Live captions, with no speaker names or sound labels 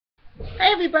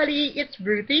Hi everybody, it's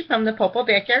Ruthie from the Popo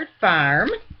Backyard Farm,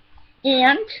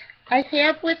 and I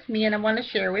have with me, and I want to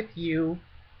share with you,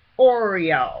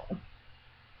 Oreo.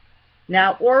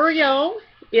 Now Oreo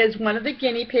is one of the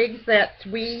guinea pigs that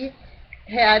we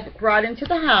had brought into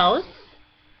the house,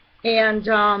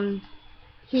 and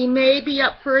he may be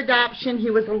up for adoption.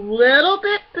 He was a little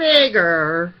bit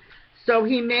bigger, so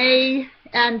he may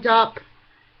end up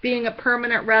being a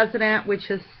permanent resident, which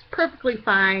is perfectly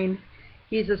fine.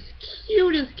 He's as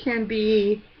cute as can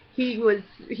be.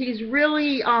 He's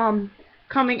really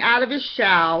coming out of his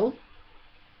shell.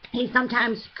 He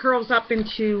sometimes curls up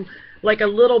into like a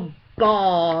little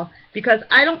ball because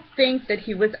I don't think that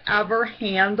he was ever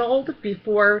handled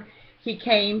before he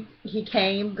came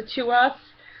to us.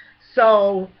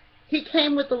 So he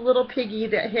came with a little piggy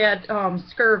that had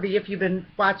scurvy, if you've been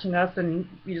watching us and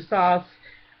you saw us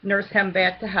nurse him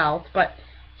back to health. But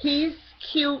he's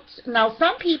cute. Now,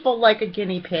 some people like a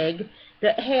guinea pig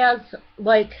that has,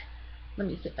 like, let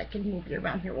me see if I can move you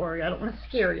around here, Ori. I don't want to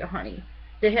scare you, honey.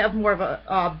 They have more of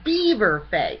a beaver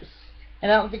face.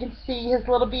 And I don't know if you can see his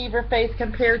little beaver face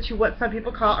compared to what some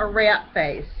people call a rat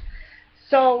face.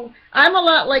 So I'm a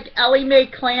lot like Ellie Mae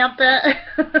Clampett.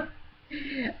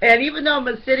 And even though I'm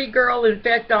a city girl, in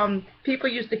fact, people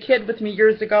used to kid with me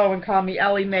years ago and call me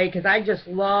Ellie Mae because I just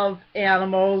love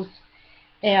animals.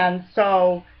 And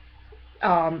so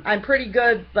I'm pretty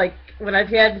good. Like when I've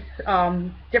had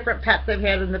different pets I've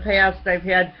had in the past, I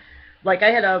had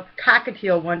a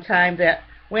cockatiel one time that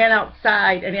went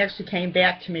outside and actually came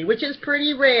back to me, which is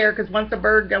pretty rare because once a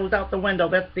bird goes out the window,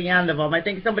 that's the end of them. I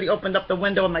think somebody opened up the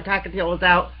window and my cockatiel was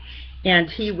out, and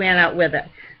he went out with it.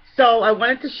 So I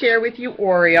wanted to share with you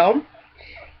Oreo.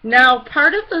 Now,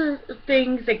 part of the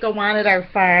things that go on at our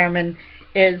farm and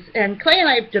Clay and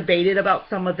I have debated about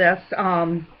some of this,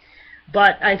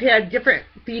 but I've had different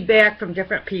feedback from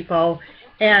different people.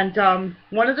 And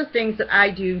one of the things that I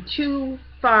do to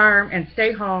farm and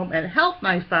stay home and help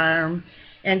my farm,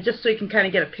 and just so you can kind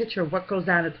of get a picture of what goes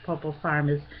on at the Popo Farm,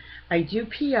 is I do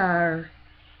PR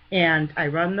and I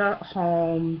run the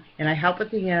home and I help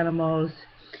with the animals,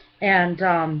 and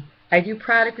I do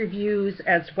product reviews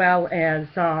as well as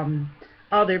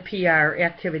other PR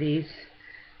activities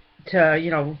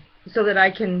to, so that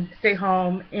I can stay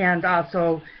home and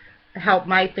also help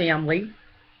my family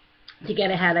to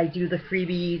get ahead. I do the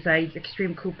freebies, I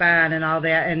extreme coupon and all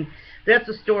that, and that's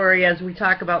a story as we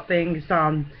talk about things.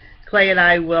 Clay and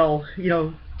I will,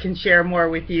 can share more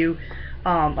with you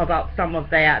about some of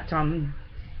that.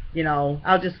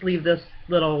 I'll just leave this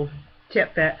little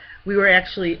tip that we were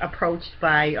actually approached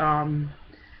by,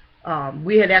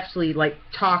 we had actually like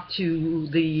talked to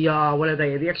the, what are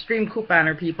they, the extreme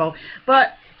couponer people,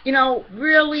 but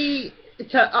really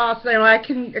to us, I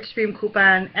can extreme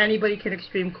coupon, anybody can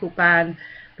extreme coupon.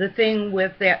 The thing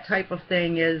with that type of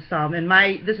thing is,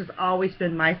 this has always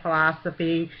been my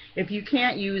philosophy, if you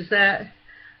can't use it,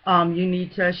 you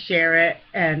need to share it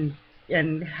and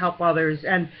help others.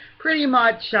 And pretty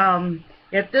much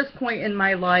at this point in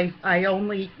my life, I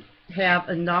only have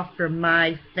enough for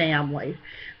my family,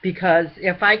 because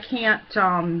if I can't,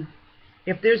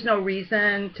 if there's no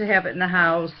reason to have it in the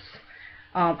house,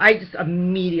 I just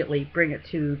immediately bring it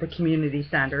to the community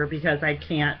center because I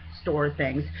can't store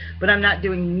things. But I'm not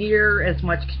doing near as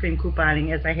much extreme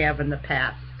couponing as I have in the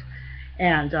past.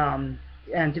 And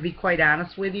to be quite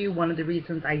honest with you, one of the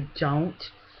reasons I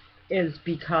don't is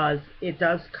because it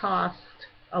does cost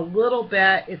a little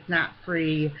bit. It's not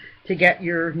free to get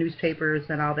your newspapers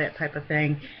and all that type of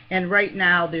thing. And right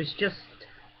now,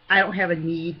 I don't have a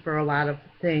need for a lot of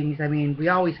things. I mean, we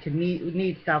always can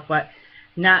need stuff, but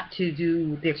not to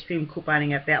do the extreme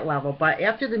couponing at that level. But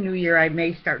after the new year, I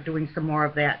may start doing some more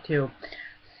of that too.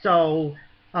 So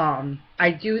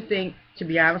I do think, to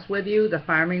be honest with you, the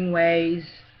farming ways,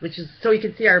 which is, so you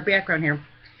can see our background here.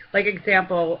 Like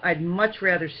example, I'd much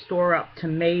rather store up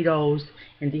tomatoes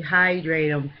and dehydrate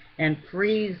them and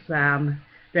freeze them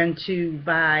than to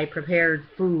buy prepared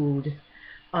food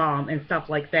and stuff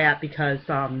like that, because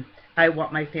I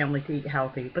want my family to eat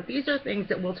healthy. But these are things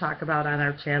that we'll talk about on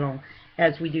our channel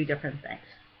as we do different things.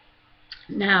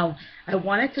 Now, I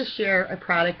wanted to share a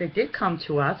product that did come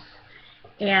to us,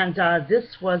 and this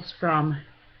was from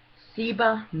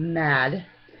Seba Med.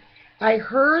 I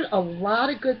heard a lot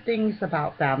of good things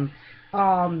about them.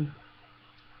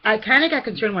 I kind of got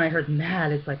concerned when I heard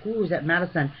med. It's like, ooh, is that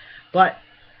medicine? But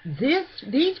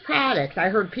these products, I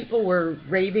heard people were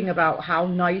raving about how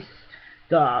nice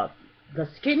the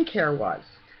skincare was.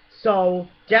 So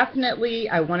definitely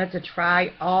I wanted to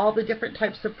try all the different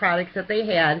types of products that they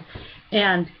had.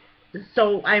 And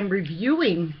so I'm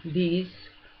reviewing these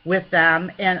with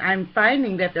them, and I'm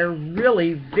finding that they're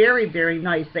really very, very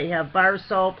nice. They have bar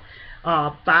soap,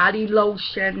 body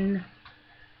lotion,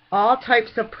 all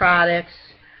types of products,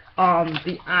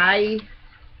 the eye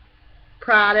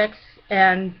products,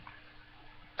 and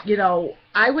you know,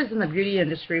 I was in the beauty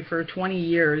industry for 20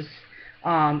 years.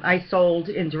 I sold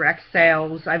in direct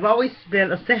sales. I've always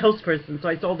been a salesperson, so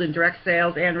I sold in direct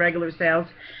sales and regular sales,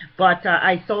 but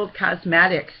I sold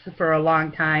cosmetics for a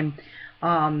long time.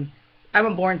 I'm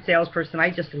a born salesperson. I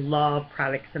just love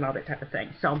products and all that type of thing.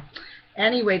 So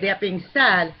anyway, that being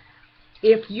said,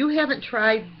 if you haven't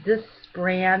tried this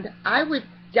brand, I would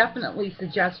definitely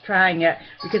suggest trying it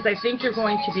because I think you're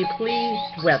going to be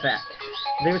pleased with it.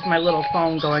 There's my little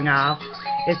phone going off.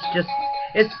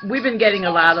 We've been getting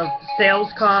a lot of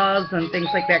sales calls and things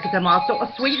like that because I'm also a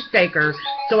sweepstaker,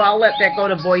 so I'll let that go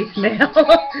to voicemail.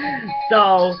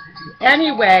 So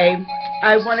anyway,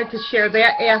 I wanted to share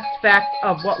that aspect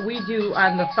of what we do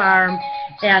on the farm,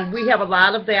 and we have a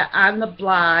lot of that on the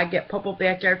blog at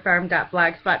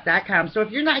popobackyardfarm.blogspot.com. So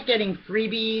if you're not getting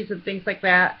freebies and things like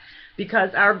that, because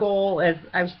our goal, as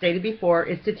I've stated before,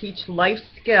 is to teach life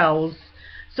skills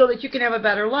so that you can have a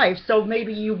better life. So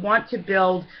maybe you want to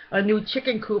build a new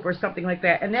chicken coop or something like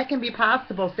that, and that can be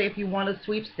possible, say if you want a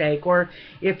sweepstake, or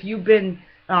if you've been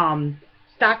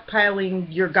stockpiling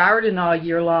your garden all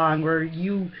year long, or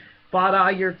you bought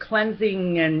all your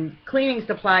cleansing and cleaning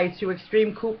supplies through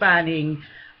extreme couponing.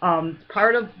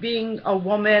 Part of being a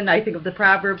woman, I think of the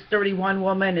Proverbs 31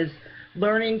 woman, is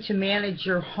learning to manage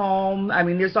your home. I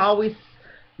mean, there's always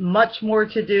much more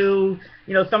to do.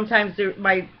 You know, sometimes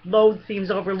my load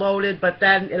seems overloaded, but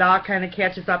then it all kind of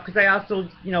catches up because I also,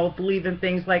 you know, believe in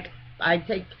things like I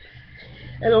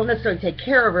don't necessarily take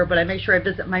care of her, but I make sure I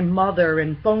visit my mother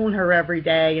and phone her every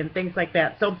day and things like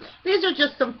that. So these are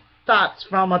just some thoughts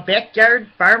from a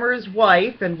backyard farmer's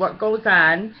wife and what goes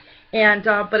on. And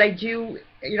but I do,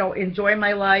 you know, enjoy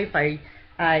my life. I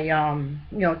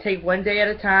you know, take one day at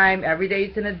a time. Every day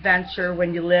is an adventure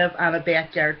when you live on a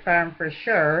backyard farm, for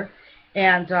sure.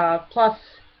 And plus,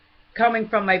 coming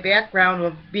from my background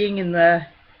of being in the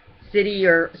city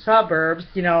or suburbs,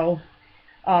 you know,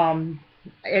 I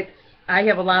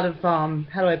have a lot of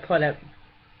how do I put it,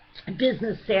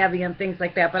 business savvy and things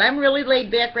like that. But I'm really laid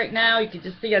back right now. You can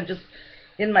just see I'm just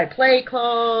in my play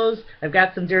clothes. I've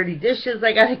got some dirty dishes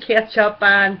I got to catch up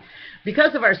on.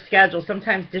 Because of our schedule,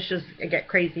 sometimes dishes get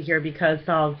crazy here because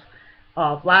of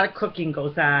a lot of cooking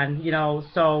goes on, you know,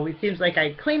 so it seems like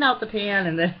I clean out the pan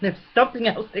and then there's something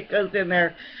else that goes in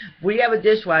there. We have a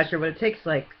dishwasher, but it takes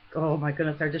like, oh my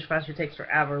goodness, our dishwasher takes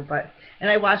forever, and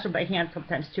I wash them by hand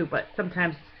sometimes too, but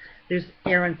sometimes there's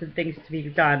errands and things to be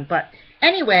done. But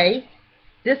anyway,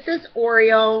 this is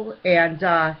Oreo,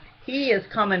 and he is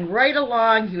coming right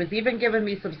along. He was even giving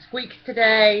me some squeaks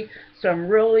today, so I'm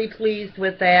really pleased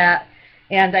with that.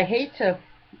 And I hate to,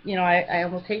 you know, I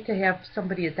almost hate to have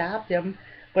somebody adopt him,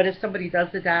 but if somebody does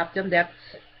adopt him, that's,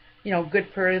 you know, good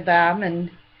for them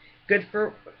and good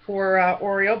for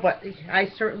Oreo. But I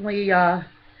certainly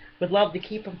would love to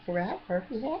keep him forever.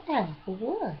 Yeah, I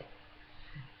would.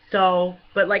 So,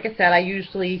 but like I said, I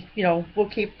usually, you know, will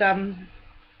keep them.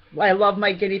 I love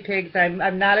my guinea pigs.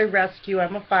 I'm not a rescue.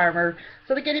 I'm a farmer.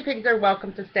 So the guinea pigs are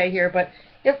welcome to stay here. But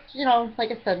if, you know,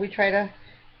 like I said, we try to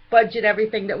budget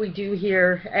everything that we do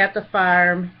here at the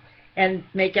farm and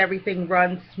make everything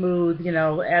run smooth, you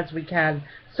know, as we can.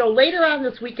 So later on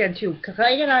this weekend too,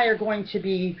 Clay and I are going to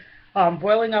be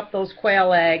boiling up those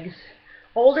quail eggs.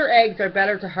 Older eggs are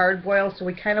better to hard boil, so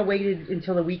we kind of waited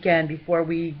until the weekend before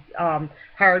we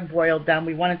hard boiled them.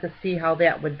 We wanted to see how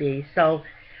that would be. So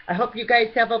I hope you guys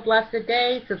have a blessed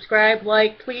day. Subscribe,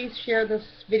 like, please share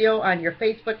this video on your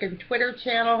Facebook and Twitter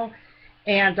channel,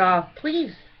 and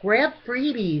please grab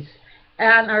freebies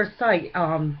on our site,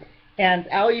 and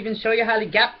I'll even show you how to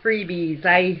get freebies.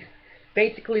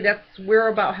 Basically, we're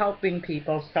about helping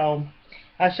people, so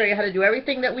I'll show you how to do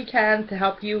everything that we can to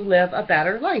help you live a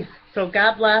better life. So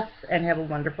God bless and have a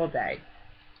wonderful day.